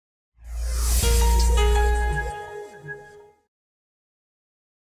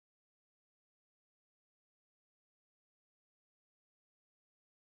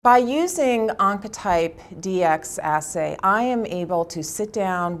By using Oncotype DX assay, I am able to sit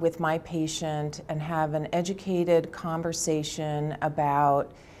down with my patient and have an educated conversation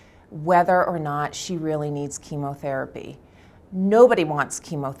about whether or not she really needs chemotherapy. Nobody wants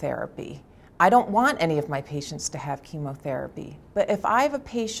chemotherapy. I don't want any of my patients to have chemotherapy. But if I have a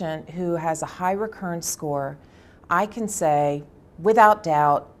patient who has a high recurrence score, I can say, without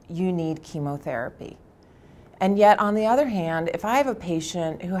doubt, you need chemotherapy. And yet, on the other hand, if I have a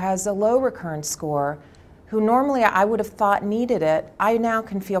patient who has a low recurrence score, who normally I would have thought needed it, I now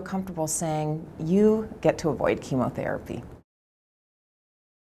can feel comfortable saying, you get to avoid chemotherapy.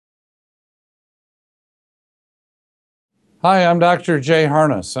 Hi, I'm Dr. Jay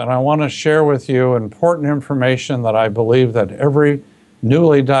Harness, and I want to share with you important information that I believe that every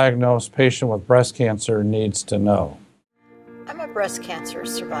newly diagnosed patient with breast cancer needs to know. I'm a breast cancer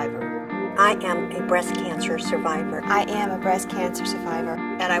survivor. I am a breast cancer survivor. I am a breast cancer survivor.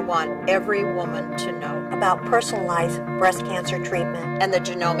 And I want every woman to know about personalized breast cancer treatment and the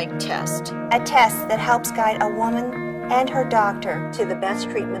genomic test. A test that helps guide a woman and her doctor to the best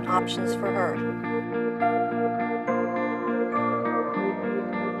treatment options for her.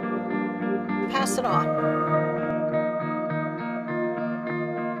 Pass it on.